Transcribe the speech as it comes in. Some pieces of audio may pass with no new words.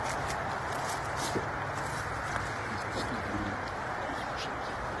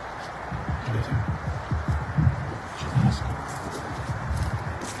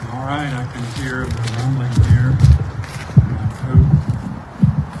right, I can hear the rumbling here.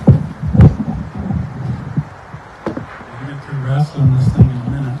 I'll get to rest on this thing in a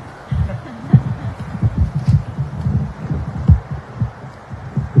minute.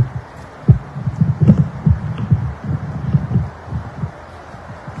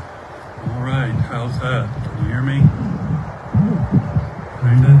 All right, how's that? Can you hear me?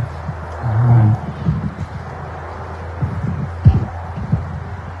 Kinda? All right.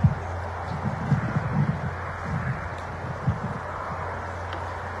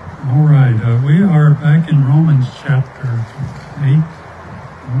 All right, we are back in Romans chapter 8.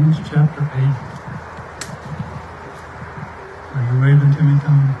 Romans chapter 8. Are you waving to me,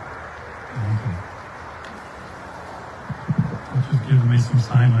 Tom? Okay. That's just giving me some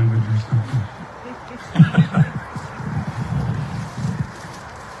sign language or something.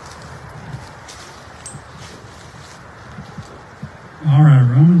 All right,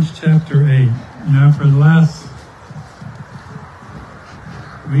 Romans chapter 8. You know, for the last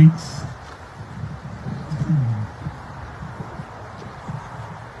weeks,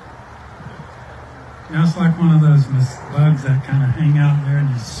 it's like one of those bugs that kind of hang out there and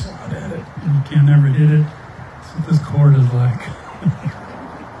you swat at it and you can't ever hit it. That's what this cord is like.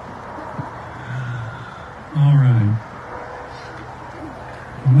 All right.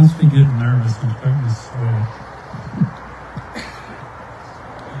 I must be getting nervous. I'm starting to sweat.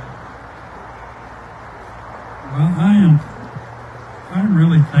 Well, I'm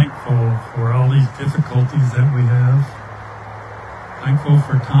really thankful for all these difficulties that we have. Thankful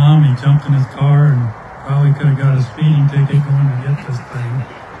for Tom. He jumped in his car and probably could have got a speeding ticket going to get this thing.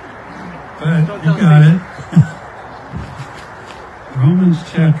 But you got it. Romans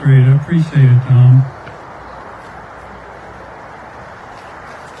chapter 8. I appreciate it, Tom.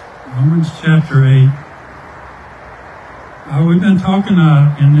 Romans chapter 8. We've been talking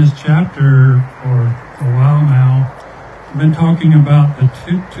in this chapter for a while now. We've been talking about the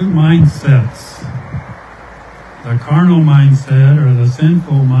two mindsets. The carnal mindset, or the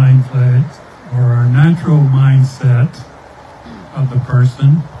sinful mindset, or our natural mindset of the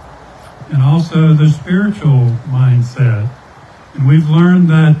person, and also the spiritual mindset. And we've learned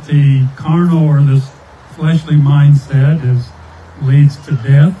that the carnal or this fleshly mindset leads to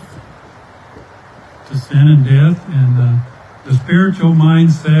death, to sin and death, and the spiritual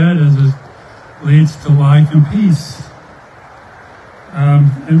mindset leads to life and peace.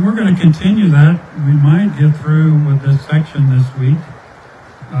 And we're going to continue that. We might get through with this section this week,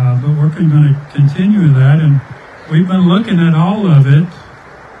 but we're going to continue that. And we've been looking at all of it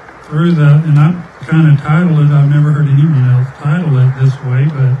through and I've kind of titled it, I've never heard anyone else title it this way,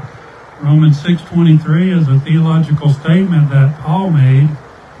 but Romans 6:23 is a theological statement that Paul made.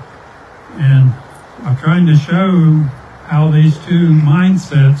 And I'm trying to show how these two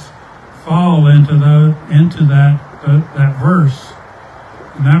mindsets fall into that verse.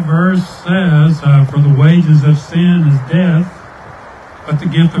 And that verse says, for the wages of sin is death, but the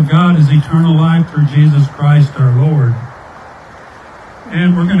gift of God is eternal life through Jesus Christ our Lord.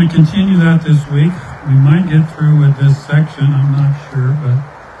 And we're going to continue that this week. We might get through with this section, I'm not sure, but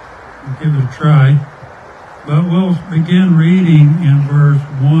we'll give it a try. But we'll begin reading in verse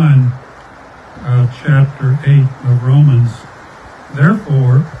 1 of chapter 8 of Romans.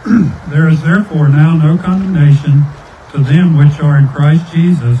 Therefore, there is therefore now no condemnation to them which are in Christ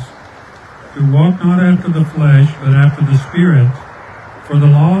Jesus, who walk not after the flesh, but after the Spirit. For the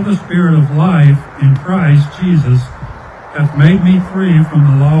law of the Spirit of life in Christ Jesus hath made me free from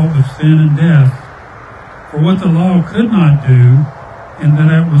the law of sin and death. For what the law could not do, in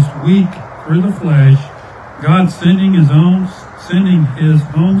that it was weak through the flesh, God sending his own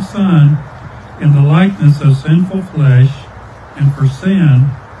Son in the likeness of sinful flesh, and for sin,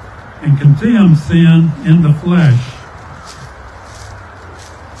 and condemned sin in the flesh,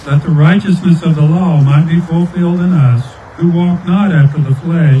 that the righteousness of the law might be fulfilled in us, who walk not after the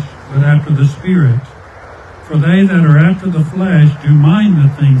flesh, but after the Spirit. For they that are after the flesh do mind the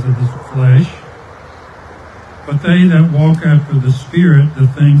things of the flesh, but they that walk after the Spirit, the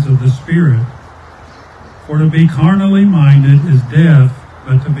things of the Spirit. For to be carnally minded is death,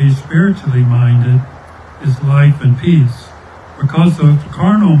 but to be spiritually minded is life and peace. Because the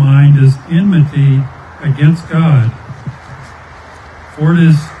carnal mind is enmity against God. For it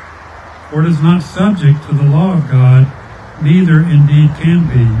is not subject to the law of God, neither indeed can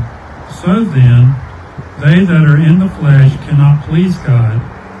be. So then, they that are in the flesh cannot please God.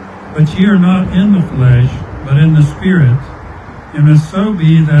 But ye are not in the flesh, but in the Spirit. And if so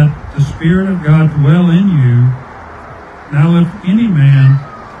be that the Spirit of God dwell in you. Now if any man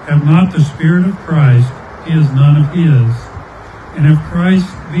have not the Spirit of Christ, he is none of his. And if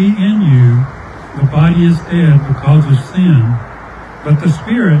Christ be in you, the body is dead because of sin, but the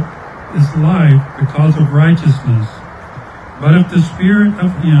Spirit is life because of righteousness. But if the Spirit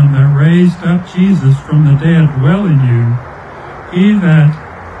of him that raised up Jesus from the dead dwell in you, he that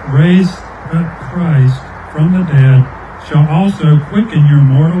raised up Christ from the dead shall also quicken your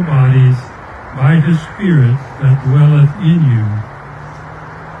mortal bodies by his Spirit that dwelleth in you.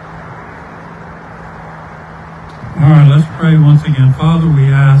 All right, let's pray once again. Father,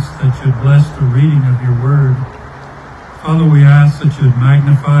 we ask that you bless the reading of your word. Father, we ask that you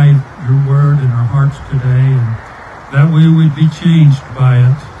magnify your word in our hearts today, and that we would be changed by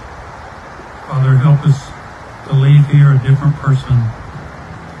it. Father, help us to leave here a different person,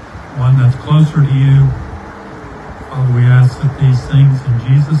 one that's closer to you. Father, we ask that these things in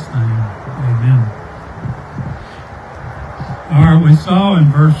Jesus' name. Amen. All right, we saw in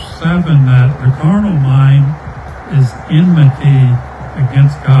verse 7 that the carnal mind is enmity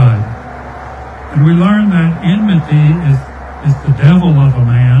against God. And we learned that enmity is the devil of a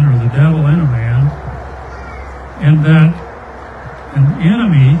man, or the devil in a man, and that an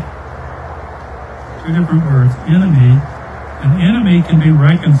enemy, two different words, enemy, an enemy can be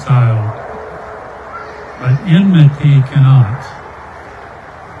reconciled, but enmity cannot.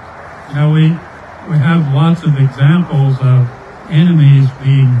 You know, we have lots of examples of enemies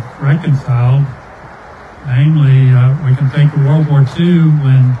being reconciled. Namely, we can think of World War II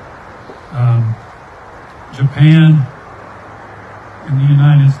when Japan and the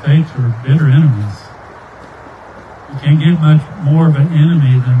United States were bitter enemies. You can't get much more of an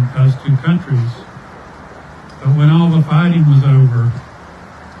enemy than those two countries. But when all the fighting was over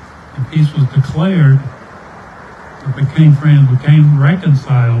and peace was declared, we became friends, became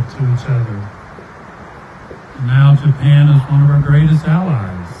reconciled to each other. And now Japan is one of our greatest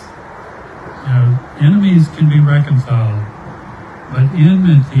allies. You know, enemies can be reconciled, but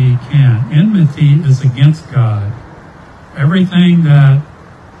enmity can't. Enmity is against God. Everything that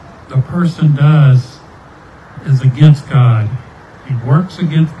the person does is against God. He works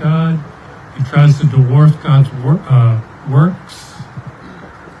against God. He tries to dwarf God's works,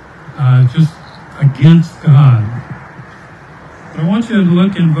 just against God. But I want you to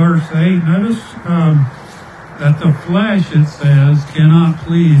look in verse 8. Notice that the flesh, it says, cannot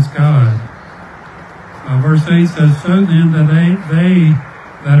please God. Verse 8 says, so then that they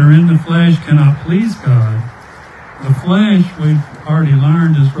that are in the flesh cannot please God. The flesh, we've already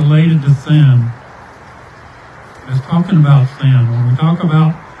learned, is related to sin. It's talking about sin. When we talk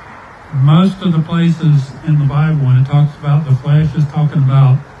about most of the places in the Bible, when it talks about the flesh, it's talking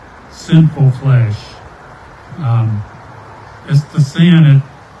about sinful flesh. It's the sin.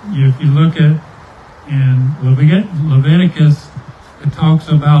 If you look at in Leviticus, it talks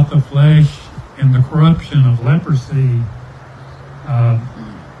about the flesh and the corruption of leprosy.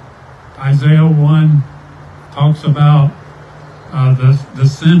 Isaiah 1 talks about the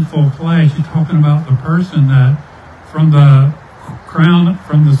sinful flesh. You're talking about the person that from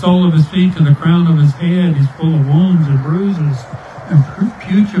the sole of his feet to the crown of his head, he's full of wounds and bruises and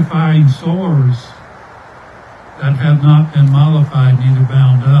putrefying sores that have not been mollified, neither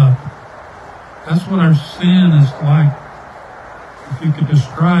bound up. That's what our sin is like. If you could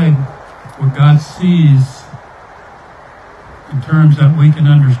describe what God sees in terms that we can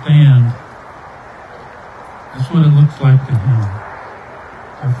understand, that's what it looks like to him.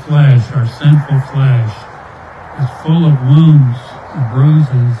 Our flesh, our sinful flesh, is full of wounds and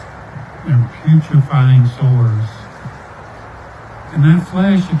bruises and putrefying sores. And that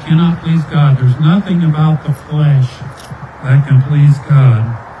flesh, it cannot please God. There's nothing about the flesh that can please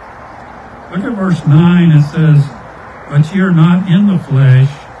God. Look at verse 9. It says, but ye are not in the flesh,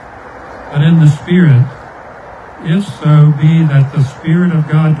 but in the Spirit, if so be that the Spirit of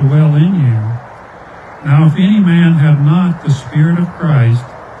God dwell in you. Now if any man have not the Spirit of Christ,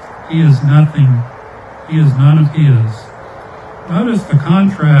 he is nothing. He is none of his. Notice the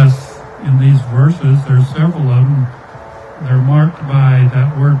contrast in these verses. There's several of them. They're marked by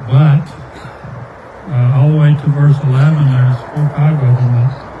that word but. All the way to verse 11, there's 4 or 5 of them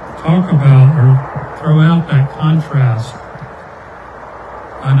that talk about or throw out that contrast.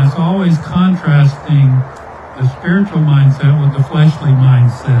 And it's always contrasting the spiritual mindset with the fleshly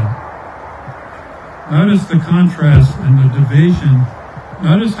mindset. Notice the contrast and the division.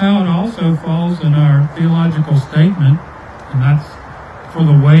 Notice how it also falls in our theological statement, and that's for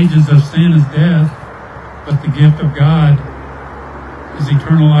the wages of sin is death, but the gift of God is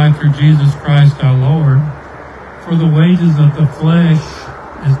eternal life through Jesus Christ our Lord. For the wages of the flesh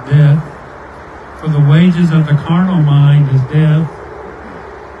is death. For the wages of the carnal mind is death.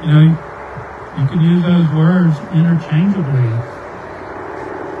 You know, you can use those words interchangeably.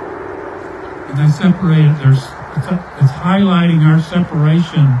 And they separate. It's highlighting our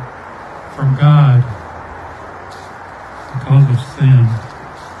separation from God because of sin.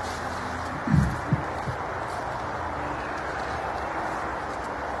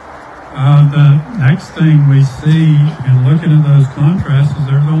 The next thing we see in looking at those contrasts is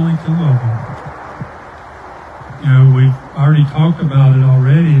there's only two of them. You know, we've already talked about it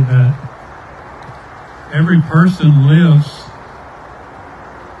already, that every person lives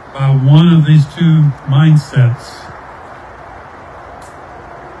by one of these two mindsets.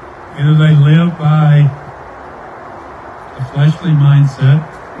 Either they live by the fleshly mindset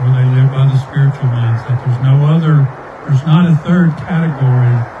or they live by the spiritual mindset. There's not a third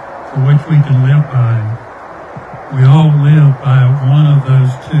category for which we can live by. We all live by one of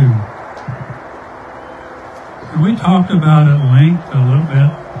those two. And we talked about at length a little bit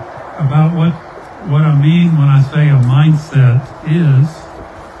about what I mean when I say a mindset is.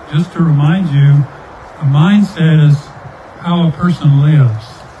 Just to remind you, a mindset is how a person lives.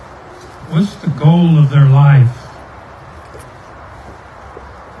 What's the goal of their life?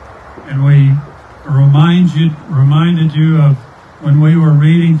 And we reminded you of when we were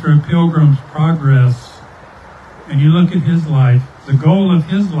reading through Pilgrim's Progress, and you look at his life, the goal of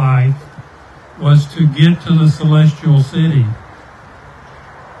his life was to get to the celestial city.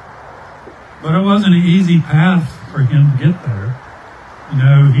 But it wasn't an easy path for him to get there. You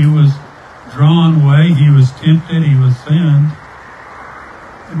know, he was drawn away, he was tempted, he was sinned.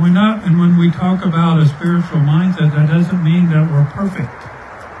 And when we talk about a spiritual mindset, that doesn't mean that we're perfect.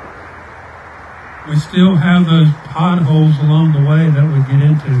 We still have those potholes along the way that we get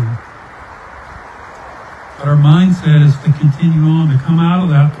into. But our mindset is to continue on, to come out of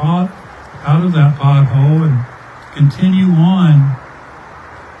that pothole and continue on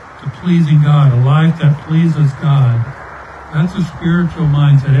to pleasing God, a life that pleases God. That's a spiritual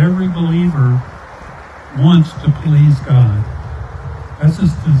mindset. Every believer wants to please God. That's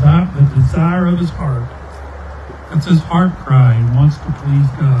his desire, the desire of his heart. That's his heart cry. He wants to please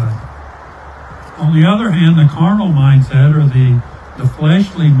God. On the other hand, the carnal mindset, or the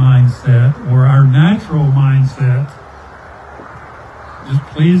fleshly mindset, or our natural mindset, just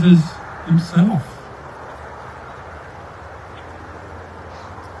pleases himself.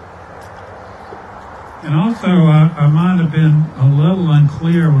 And also, I might have been a little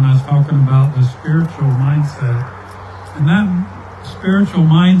unclear when I was talking about the spiritual mindset. And that spiritual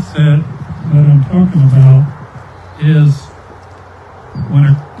mindset that I'm talking about is when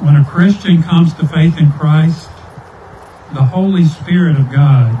a Christian comes to faith in Christ, the Holy Spirit of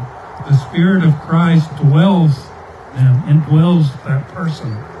God, the Spirit of Christ indwells that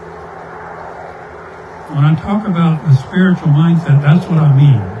person. When I talk about the spiritual mindset, that's what I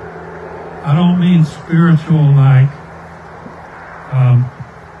mean. I don't mean spiritual like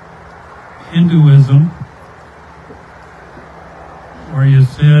Hinduism, where you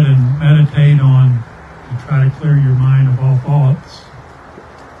sit and meditate on, you try to clear your mind of all thoughts,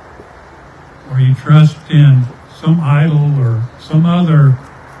 or you trust in some idol or some other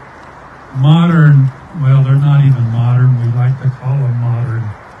modern, well, they're not even modern, we like to call them modern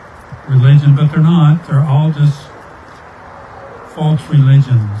religion, but they're not. They're all just false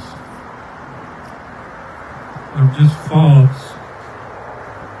religions. They're just false.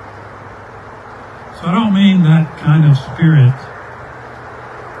 So I don't mean that kind of spirit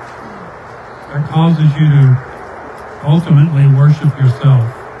that causes you to ultimately worship yourself.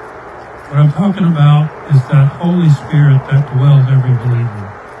 What I'm talking about is that Holy Spirit that dwells every believer.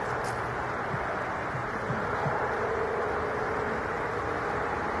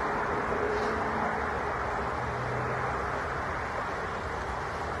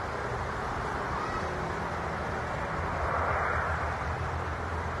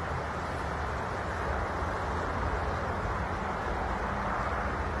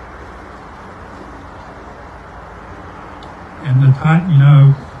 And the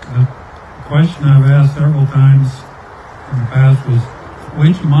question I've asked several times in the past was,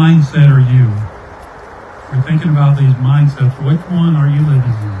 which mindset are you? We're thinking about these mindsets. Which one are you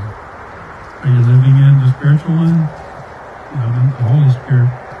living in? Are you living in the spiritual one? The Holy Spirit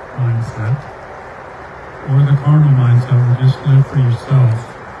mindset? Or the carnal mindset, where you just live for yourself?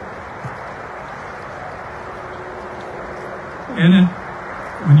 And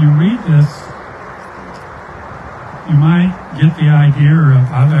when you read this, you might get the idea, or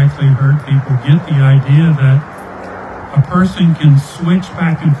I've actually heard people get the idea that a person can switch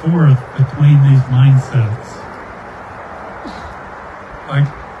back and forth between these mindsets. Like,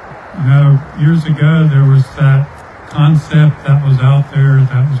 years ago there was that concept that was out there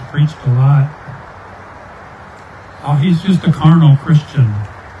that was preached a lot. Oh, he's just a carnal Christian.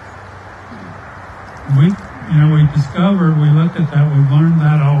 We discovered, we looked at that, we've learned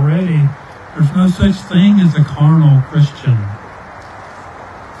that already. There's no such thing as a carnal Christian.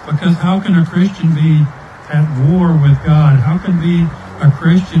 Because how can a Christian be at war with God? How can a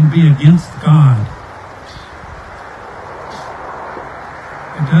Christian be against God?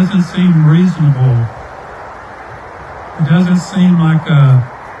 It doesn't seem reasonable. It doesn't seem like a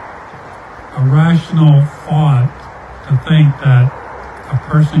rational thought to think that a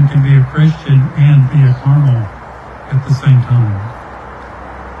person can be a Christian and be a carnal at the same time.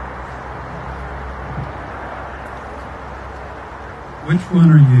 Which one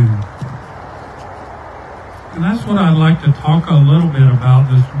are you? And that's what I'd like to talk a little bit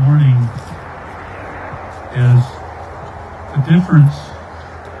about this morning, is the difference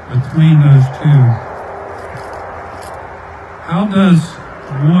between those two. How does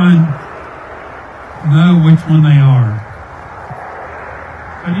one know which one they are?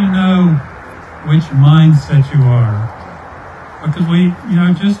 How do you know which mindset you are? Because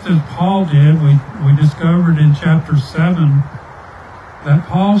just as Paul did, we discovered in chapter 7 that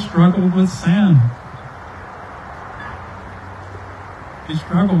Paul struggled with sin. He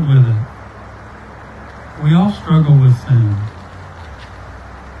struggled with it. We all struggle with sin.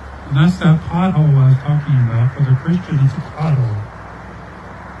 And that's that pothole I was talking about. For the Christian, it's a pothole.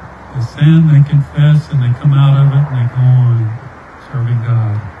 They sin, they confess, and they come out of it, and they go on serving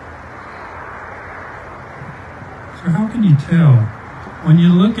God. So how can you tell? When you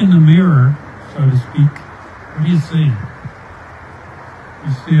look in the mirror, so to speak, what do you see?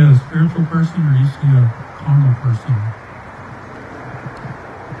 You see a spiritual person, or you see a carnal person?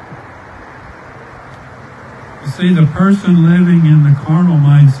 You see, the person living in the carnal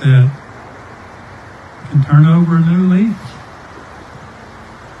mindset can turn over a new leaf.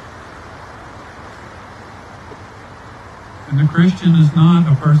 And the Christian is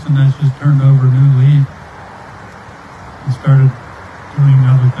not a person that's just turned over a new leaf and started doing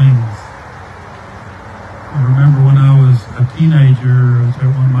other things. I remember when I was a teenager, I was at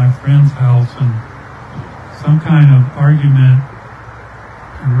one of my friend's house, and some kind of argument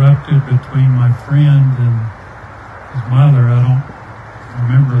erupted between my friend and his mother. I don't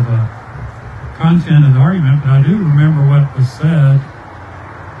remember the content of the argument, but I do remember what was said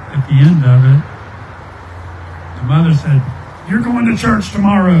at the end of it. The mother said, "You're going to church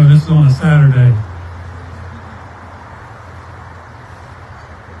tomorrow." This is on a Saturday.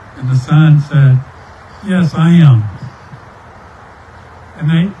 And the son said, "Yes, I am." And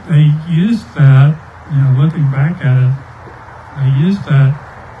they used that, looking back at it, they used that,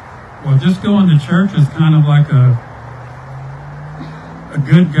 well, just going to church is kind of like a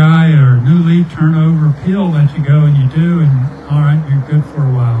good guy or a new leaf turnover pill that you go and you do, and all right, you're good for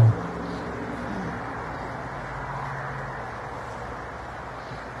a while.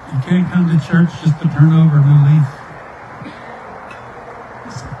 You can't come to church just to turn over a new leaf.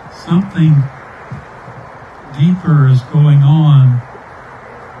 Something deeper is going on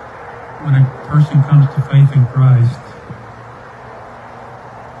when a person comes to faith in Christ.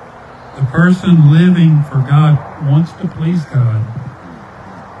 The person living for God wants to please God,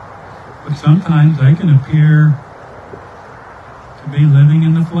 but sometimes they can appear to be living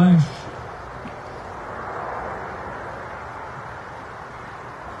in the flesh.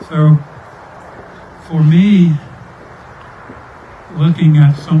 So, for me, looking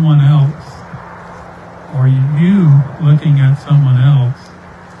at someone else, or you looking at someone else,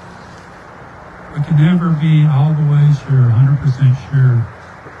 we can never be all the way sure, 100% sure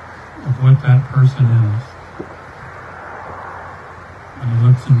of what that person is when he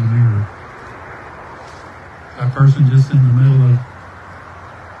looks in the mirror. Is that person just in the middle of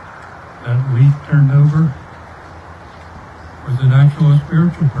that leaf turned over? Or is it actually a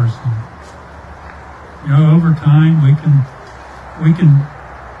spiritual person? Over time we can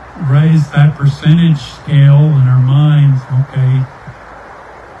raise that percentage scale in our minds. Okay,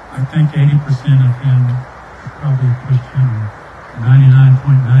 I think 80% of him is probably a Christian.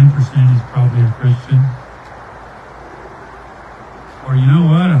 99.9% is probably a Christian. Or you know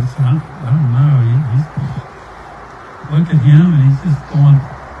what? I don't know. Look at him and he's just going,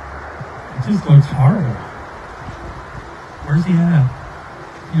 it just looks horrible. Where's he at?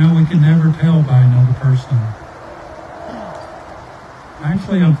 We can never tell by another person.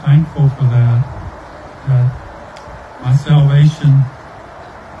 Actually, I'm thankful for that my salvation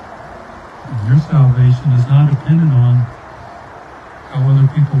and your salvation is not dependent on how other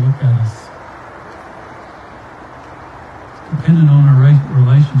people look at us. It's dependent on our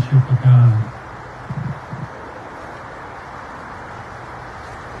relationship with God.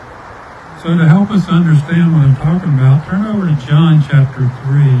 So to help us understand what I'm talking about, turn over to John chapter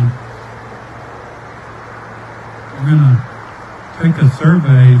 3. We're going to take a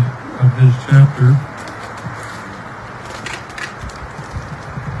survey of this chapter.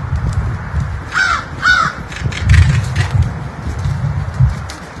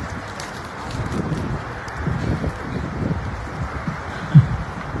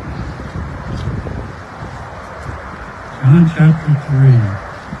 John chapter 3.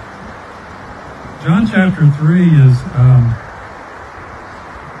 John chapter 3 is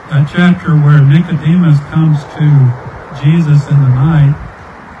that chapter where Nicodemus comes to Jesus in the night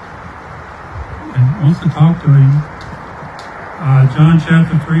and wants to talk to him. John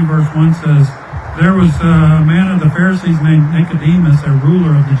chapter 3 verse 1 says, "There was a man of the Pharisees named Nicodemus, a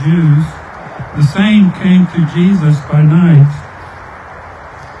ruler of the Jews. The same came to Jesus by night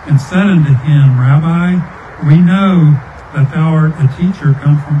and said unto him, Rabbi, we know that thou art a teacher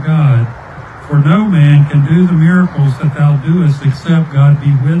come from God. For no man can do the miracles that thou doest except God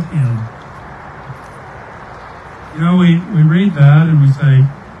be with him." You know, we read that and we say,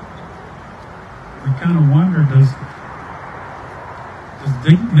 we kind of wonder, does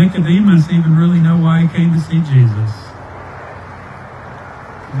Nicodemus even really know why he came to see Jesus?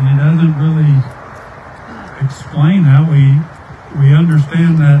 And he doesn't really explain that. We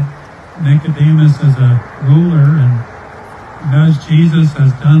understand that Nicodemus is a ruler and knows Jesus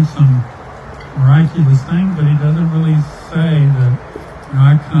has done some miraculous things, but he doesn't really say that,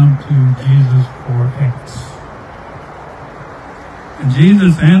 I come to Jesus for X. And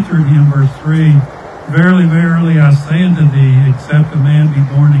Jesus answered him, verse 3, "Verily, verily, I say unto thee, except a man be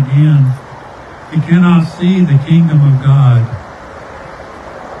born again, he cannot see the kingdom of God."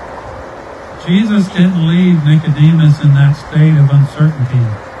 Jesus didn't leave Nicodemus in that state of uncertainty.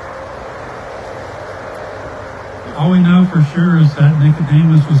 All we know for sure is that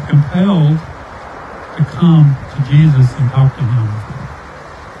Nicodemus was compelled to come to Jesus and talk to him.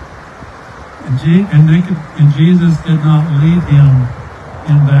 And Jesus did not leave him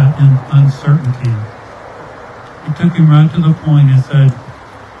in that uncertainty. He took him right to the point and said,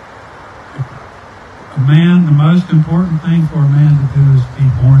 the most important thing for a man to do is be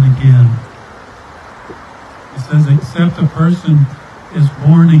born again. He says, except a person is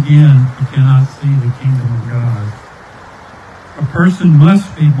born again, he cannot see the kingdom of God. A person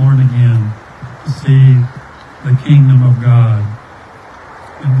must be born again to see the kingdom of God.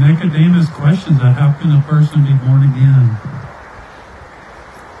 And Nicodemus questions that. How can a person be born again?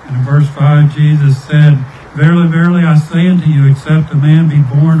 And in verse 5, Jesus said, "Verily, verily, I say unto you, except a man be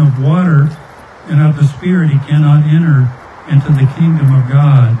born of water and of the Spirit, he cannot enter into the kingdom of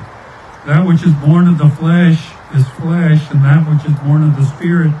God. That which is born of the flesh is flesh, and that which is born of the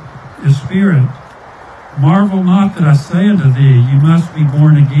Spirit is spirit. Marvel not that I say unto thee, you must be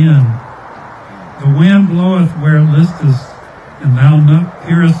born again. The wind bloweth where it listeth, and thou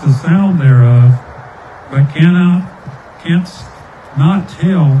hearest the sound thereof, but canst not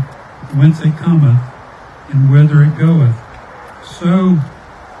tell whence it cometh, and whither it goeth. So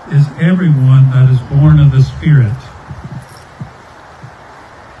is everyone that is born of the Spirit."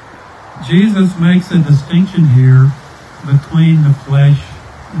 Jesus makes a distinction here between the flesh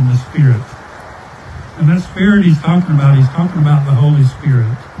and the Spirit. And that Spirit he's talking about the Holy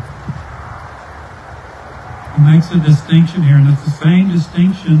Spirit. He makes a distinction here, and it's the same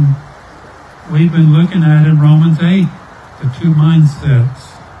distinction we've been looking at in Romans 8, the two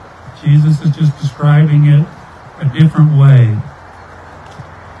mindsets. Jesus is just describing it a different way.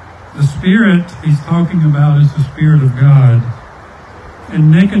 The Spirit he's talking about is the Spirit of God. And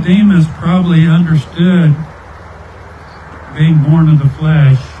Nicodemus probably understood being born of the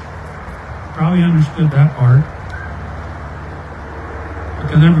flesh. Probably understood that part.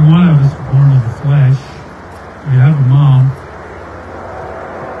 Because every one of us is born of the flesh. We have a mom.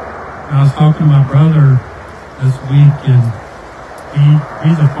 And I was talking to my brother this week, and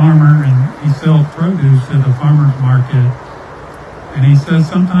he's a farmer, and he sells produce at the farmer's market. And he says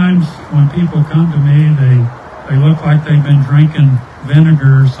sometimes when people come to me, they look like they've been drinking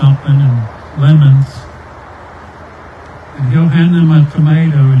vinegar or something and lemons. And he'll hand them a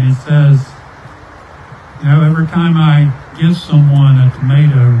tomato, and he says, every time I give someone a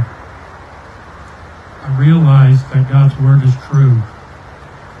tomato, I realize that God's Word is true.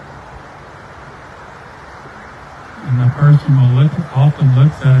 And the person often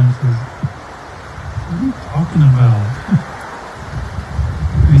looks at it and says, "What are you talking about?"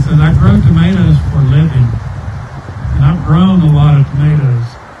 And he says, "I grow tomatoes for a living. And I've grown a lot of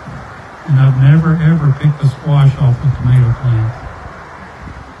tomatoes. And I've never, ever picked a squash off a tomato plant.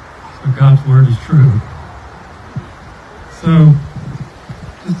 So God's Word is true." So,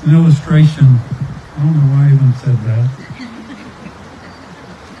 just an illustration. I don't know why I even said that.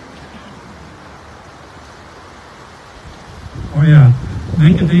 Oh yeah,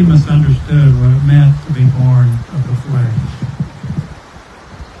 Nicodemus understood what it meant to be born of the flesh.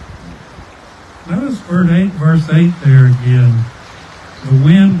 Notice verse 8 there again. The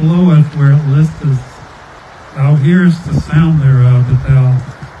wind bloweth where it listeth. Thou hearest the sound thereof,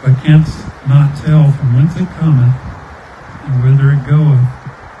 but canst not tell from whence it cometh and whither it goeth.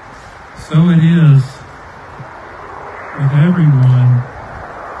 So it is with everyone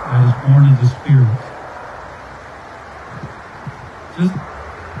that is born of the Spirit. Just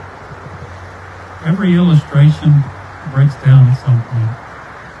every illustration breaks down at some point.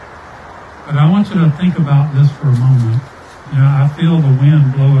 But I want you to think about this for a moment. You know, I feel the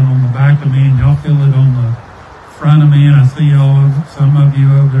wind blowing on the back of me, and y'all feel it on the front of me, and I see some of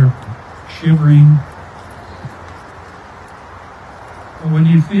you over there shivering. But when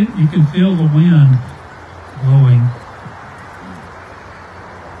you can feel the wind blowing.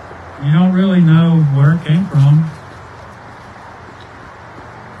 You don't really know where it came from.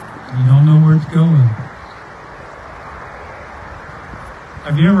 You don't know where it's going.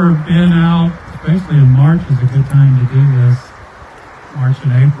 Have you ever been out, especially in March is a good time to do this, March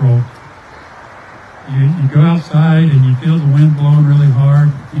and April. You go outside and you feel the wind blowing really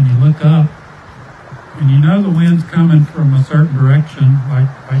hard, and you look up and you know the wind's coming from a certain direction, like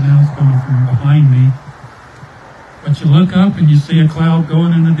right now it's coming from behind me. But you look up and you see a cloud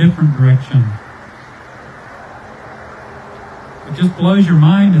going in a different direction. It just blows your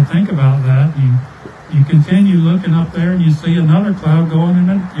mind to think about that. You continue looking up there and you see another cloud going in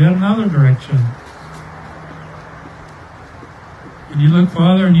yet another direction. And you look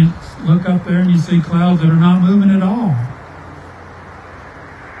farther and you look up there and you see clouds that are not moving at all.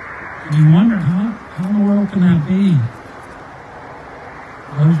 And you wonder, how in the world can that be?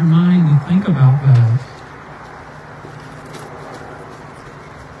 It blows your mind to think about that.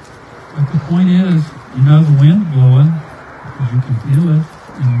 But the point is, you know the wind's blowing, because you can feel it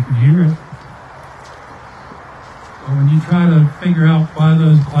and you can hear it. But when you try to figure out why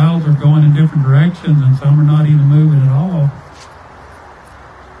those clouds are going in different directions and some are not even moving at all,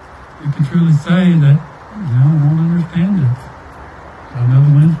 you can truly say that, I won't understand it. I know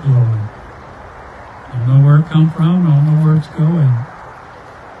the wind's blowing. I don't know where it comes from. I don't know where it's going.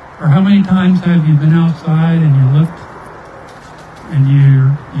 Or how many times have you been outside and you looked and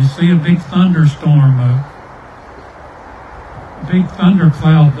you see a big thunderstorm, a big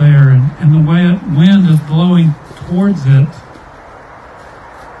thundercloud there, and the wind is blowing towards it,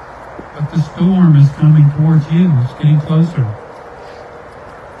 but the storm is coming towards you. It's getting closer.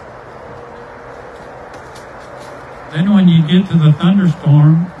 Then when you get to the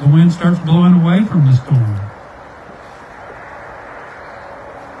thunderstorm, the wind starts blowing away from the storm.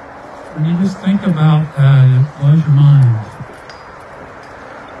 When you just think about that, it blows your mind.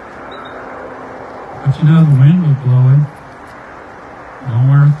 But you know the wind was blowing. You know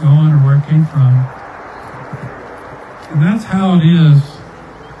where it's going or where it came from. And that's how it is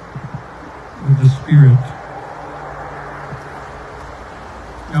with the Spirit.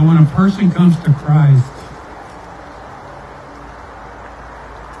 Now when a person comes to Christ,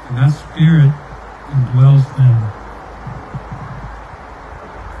 and that Spirit indwells them,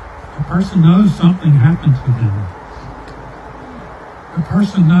 the person knows something happened to them. The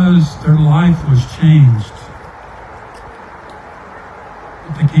person knows their life was changed,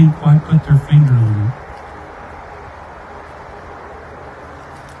 but they can't quite put their finger on it.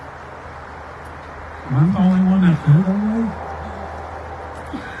 Am I the only one that feels that way?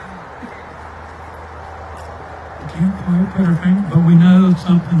 We can't quite put our finger, but we know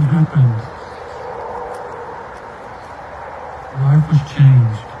something happened. Life was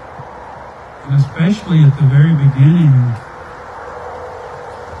changed. And especially at the very beginning,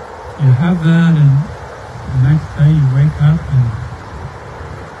 you have that, and the next day you wake up and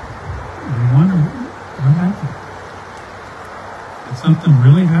you wonder, what happened? Did something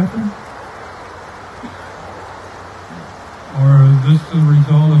really happen? Or is this the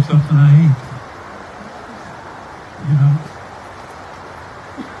result of something I ate?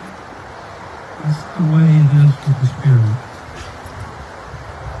 That's the way it is with the Spirit.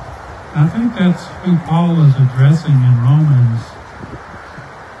 I think that's who Paul is addressing in Romans.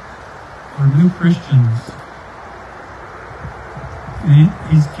 For new Christians,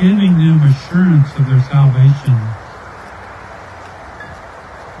 he's giving them assurance of their salvation.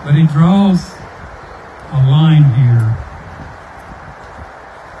 But he draws a line here,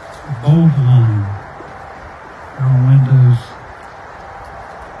 a bold line. Our Windows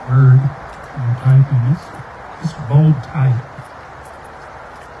Word and typing, it's bold type.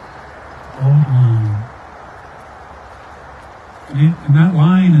 Bold line. And that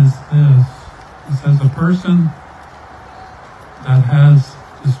line is this. It says a person that has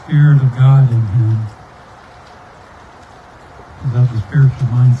the Spirit of God in him is of the spiritual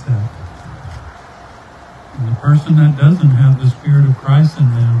mindset. And the person that doesn't have the Spirit of Christ in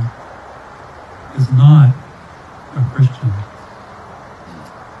them is not a Christian.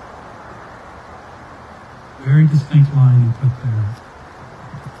 Very distinct line you put there.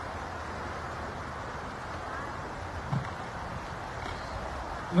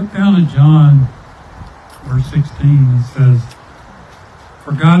 Look down at John, verse 16. It says,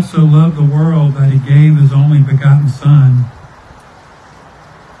 "For God so loved the world that he gave his only begotten Son,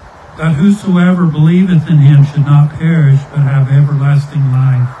 that whosoever believeth in him should not perish, but have everlasting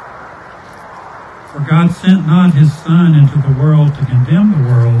life. For God sent not his Son into the world to condemn the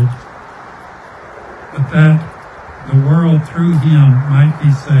world, but that the world through him might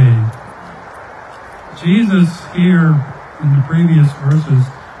be saved." Jesus here, in the previous verses,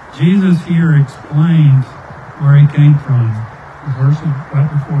 Jesus here explained where he came from. The verse right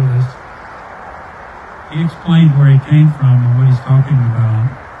before this, he explained where he came from and what he's talking about.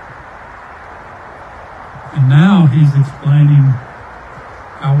 And now he's explaining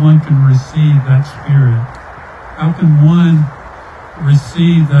how one can receive that Spirit. How can one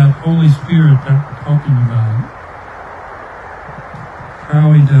receive that Holy Spirit that we're talking about?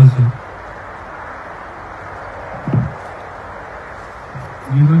 How he does it.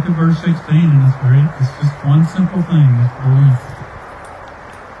 You look at verse 16 and it's just one simple thing, it's belief.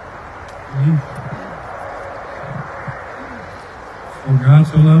 Belief. "For God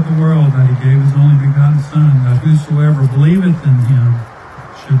so loved the world that he gave his only begotten Son, that whosoever believeth in him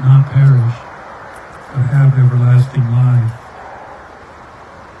should not perish, but have everlasting life."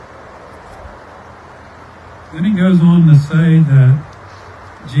 Then he goes on to say that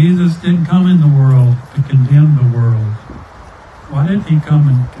Jesus didn't come in the world to condemn the world. Why did he come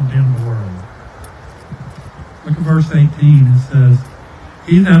and condemn the world? Look at verse 18. It says,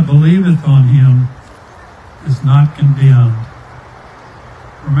 "He that believeth on him is not condemned."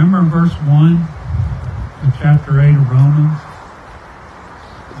 Remember in verse 1 of chapter 8 of Romans?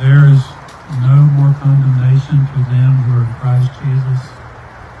 "There is no more condemnation to them who are in Christ Jesus."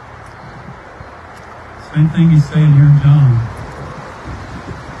 Same thing he's saying here in John.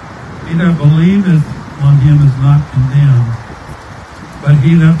 "He that believeth on him is not condemned, but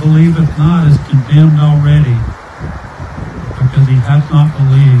he that believeth not is condemned already, because he hath not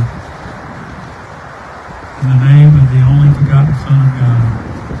believed in the name of the only begotten Son of God."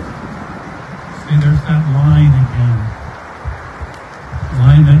 See, there's that line again. The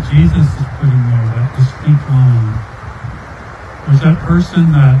line that Jesus is putting there, that distinct line. There's that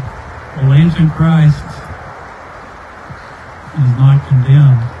person that believes in Christ and is not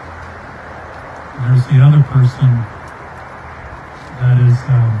condemned. And there's the other person that is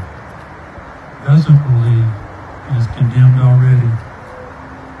doesn't believe and is condemned already.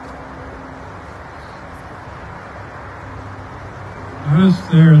 Notice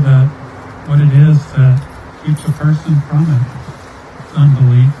there that what it is that keeps a person from it. It's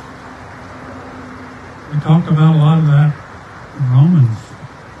unbelief. We talked about a lot of that in Romans.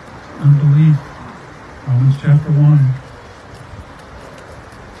 Unbelief. Romans chapter 1.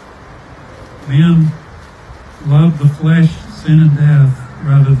 Men love the flesh, sin and death,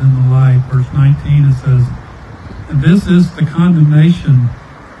 rather than the light. Verse 19 it says, "And this is the condemnation.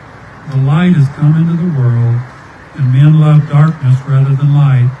 The light has come into the world, and men love darkness rather than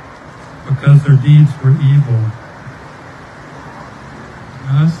light, because their deeds were evil."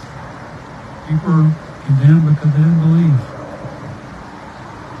 Yes, people are condemned because they didn't believe.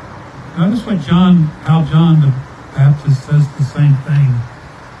 Notice how John the Baptist says the same thing.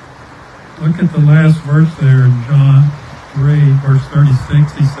 Look at the last verse there in John 3, verse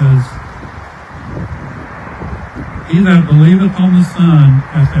 36. He says, "He that believeth on the Son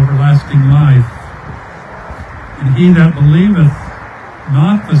hath everlasting life, and he that believeth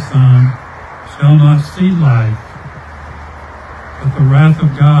not the Son shall not see life, but the wrath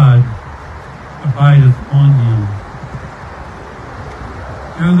of God abideth on him."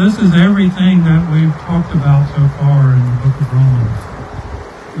 You know, this is everything that we've talked about so far in the book of Romans,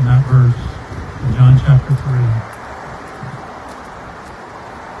 in that verse, in John chapter 3.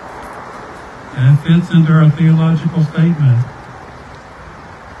 And it fits into our theological statement.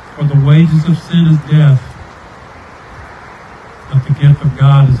 "For the wages of sin is death, but the gift of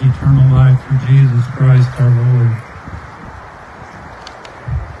God is eternal life through Jesus Christ our Lord."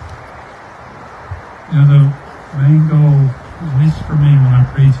 You know, the main goal, at least for me when I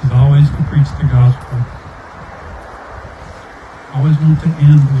preach, is always to preach the gospel. I always want to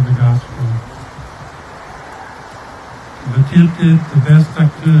end with the gospel. I've attempted the best I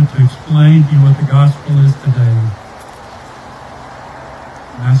could to explain to you what the gospel is today.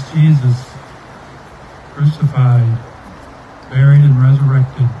 And that's Jesus, crucified, buried, and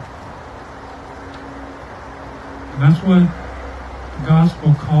resurrected. And that's what the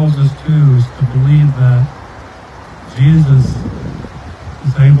gospel calls us to, is to believe that Jesus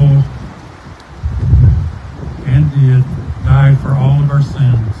is able and did die for all of our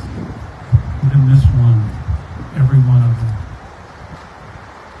sins. He didn't miss one, every one of them.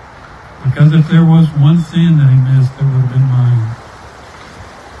 Because if there was one sin that he missed, it would have been mine.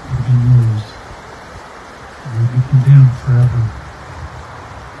 It would have been yours. It would be condemned forever.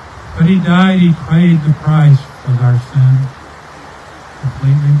 But he died, he paid the price for our sin,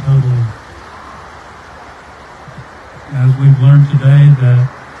 completely, totally. As we've learned today, that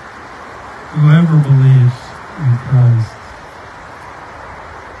whoever believes in Christ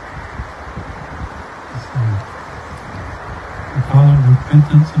is saved. We call it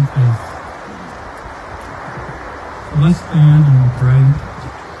repentance and faith. So let's stand and we'll pray.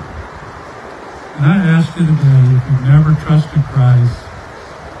 And I ask you today, if you've never trusted Christ,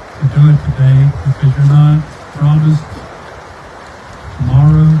 to do it today, because you're not promised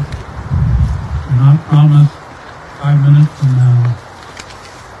tomorrow. You're not promised 5 minutes from now.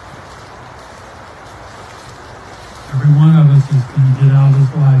 Every one of us is going to get out of this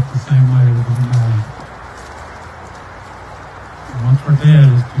life the same way that we died. And once we're dead,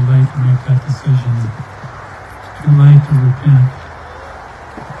 it's too late to make that decision. It's too late to repent.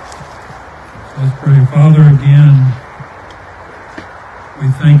 So let's pray. Father, again, we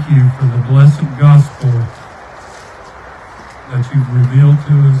thank you for the blessed gospel that you've revealed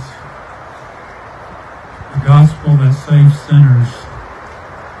to us. The gospel that saves sinners.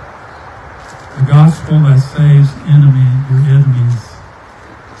 The gospel that saves your enemies.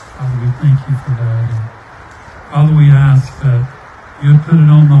 Father, we thank you for that. And Father, we ask that you would put it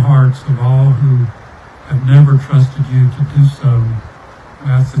on the hearts of all who have never trusted you to do so. We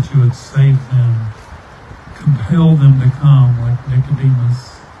ask that you would save them, compel them to come like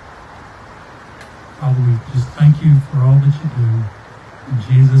Nicodemus. Father, we just thank you for all that you do. In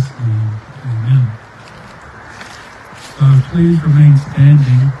Jesus' name, amen. So please remain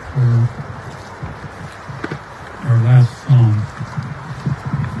standing for our last song.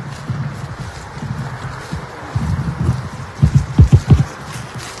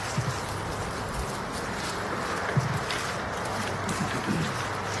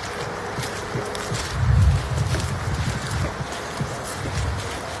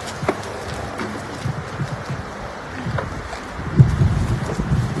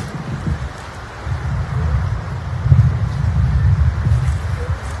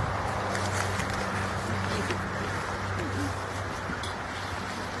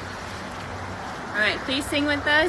 All right, please sing with us.